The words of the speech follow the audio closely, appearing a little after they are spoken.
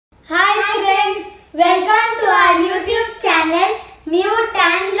mute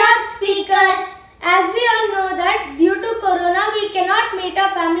and loudspeaker. As we all know that due to corona we cannot meet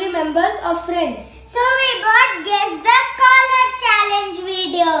our family members or friends. So we got Guess the Caller challenge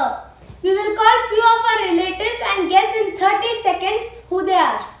video. We will call few of our relatives and guess in 30 seconds who they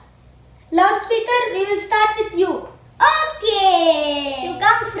are. Loudspeaker, we will start with you. Okay. You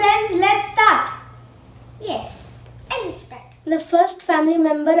come friends, let's start. Yes, I will start. The first family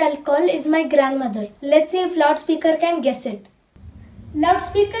member I'll call is my grandmother. Let's see if loudspeaker can guess it.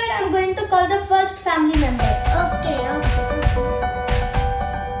 Loudspeaker, I'm going to call the first family member. Okay.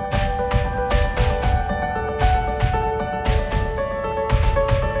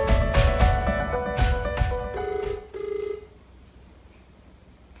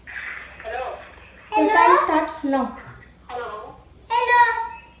 The time starts now. Hello,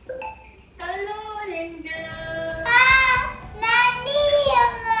 Linda. नानी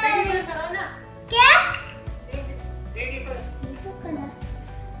अम्मा क्या?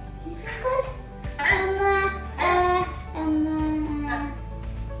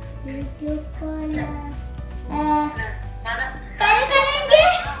 Video call कल करेंगे.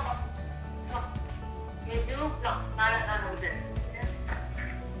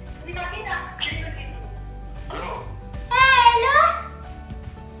 Hello.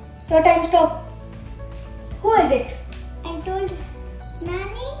 Your time stop. Who is it? I told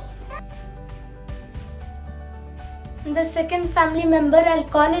Nani. The second family member I'll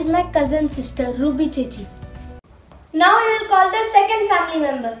call is my cousin sister, Ruby Chechi. Now we will call the second family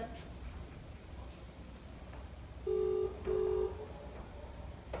member.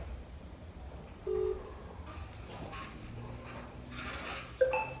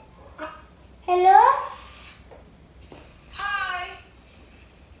 Hello. Hi.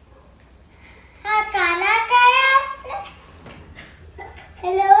 हाँ खाना खाया आपने?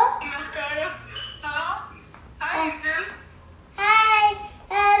 Hello. Hi, Angel. Hi.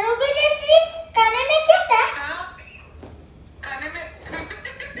 Ruby चाची खाने में क्या था? खाने में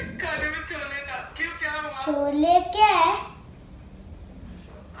छोले था. क्यों, क्या हुआ? छोले क्या है?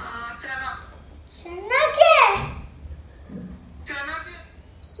 चना. चना क्या है? चना के.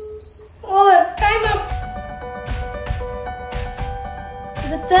 Over. Time up.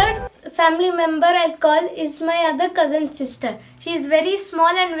 The third family member I'll call is my other cousin sister. She is very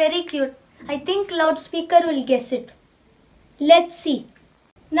small and very cute. I think loudspeaker will guess it. Let's see.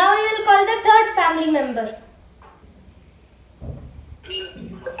 Now we will call the third family member.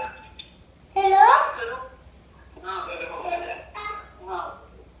 Hello.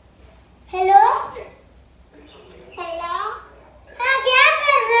 Hello. Hello. हाँ क्या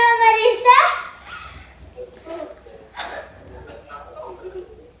कर रहे हो Marisa?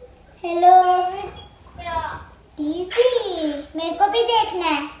 Hello. TV मेरे को भी देखना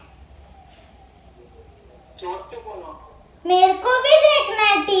है. मेरे को भी देखना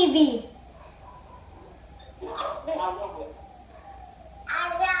है TV.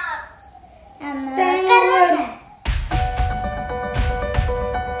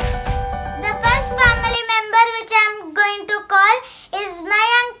 The first family member which I am going to call is my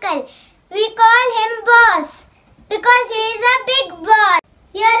uncle. We call him boss because he is a big boss.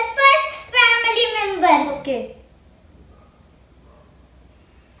 Your first family member. Okay.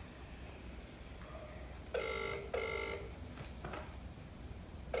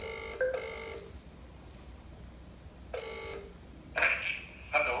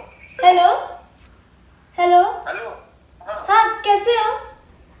 Hello hello. हाँ कैसे हो?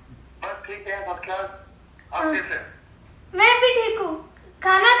 बस ठीक है. आप कैसे? मैं भी ठीक हूँ.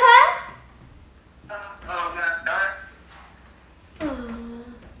 खाना खाया?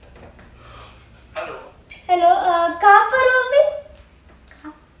 हेलो. कहाँ पर हो अभी?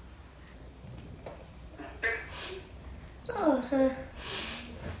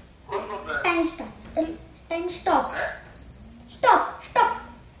 Time stop. Time stop. Stop.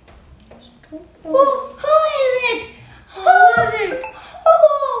 Who is it?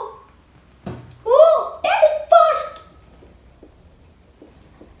 Who? Tell first.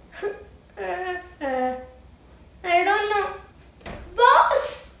 I don't know. Boss.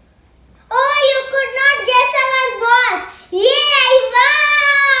 Oh, you could not guess our boss. Yeah, I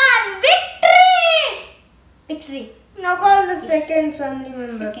won. Victory. Now call the second family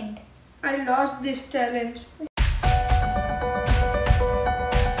member. Second. I lost this challenge.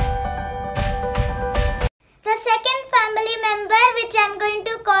 The second family member which I am going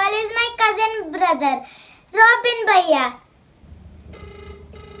to call is my cousin brother, Robin Bhaiya.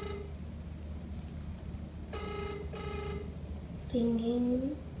 Ringing.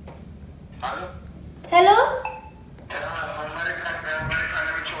 Hello. Hello? हमारे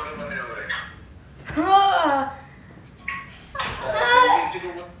खाने में छोले बने हुए. हाँ.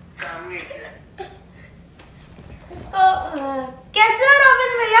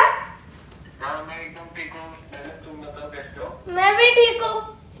 ठीक हूँ।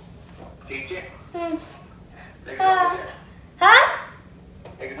 ठीक है। हाँ हाँ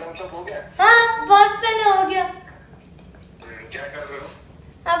एग्जाम सब हो गया? हाँ, बहुत पहले हो गया। क्या कर रहे हो?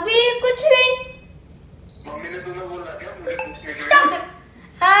 अभी कुछ नहीं। मम्मी ने तुम्हें बोला क्या मुझे पूछने के लिए?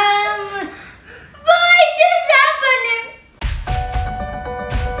 Why this happening?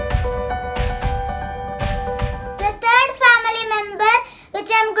 The third family member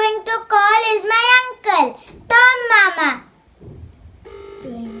which I'm going to call is my uncle, Tom Mama.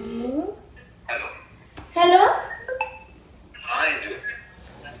 Hello. Hello. हाँ अंजू।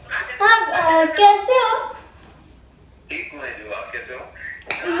 हाँ, कैसे हो? ठीक हूँ अंजू, आप कैसे हो?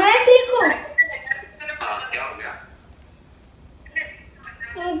 मैं ठीक हूँ। हाँ, क्या हो गया?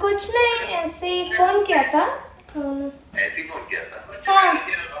 कुछ नहीं, ऐसे ही फोन किया था। ऐसे ही फोन किया था? हाँ।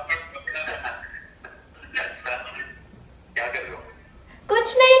 क्या कर रहे हो? कुछ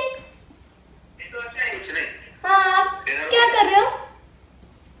नहीं। कुछ नहीं। हाँ, आप क्या कर रहे हो?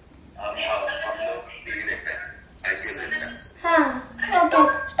 हम लोग टीवी देखते हैं, आईपीएल देखते हैं। हाँ, okay.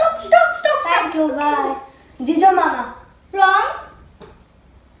 Stop. Thank you, bye. जीजो मामा। Wrong?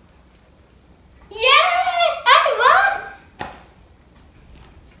 Yeah, at one.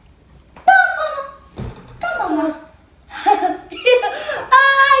 Tom Mama. I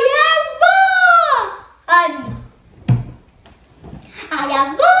have won. I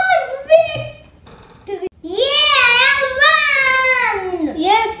have won victory. Yeah, I have won.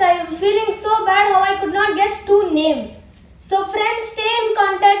 Yes, I am feeling so bad how I could not guess 2 names. So friends, stay in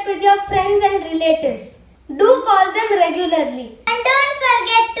contact with your friends and relatives. Do call them regularly. And don't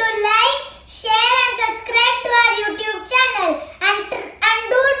forget to like, share and subscribe to our YouTube channel and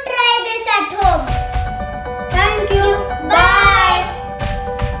do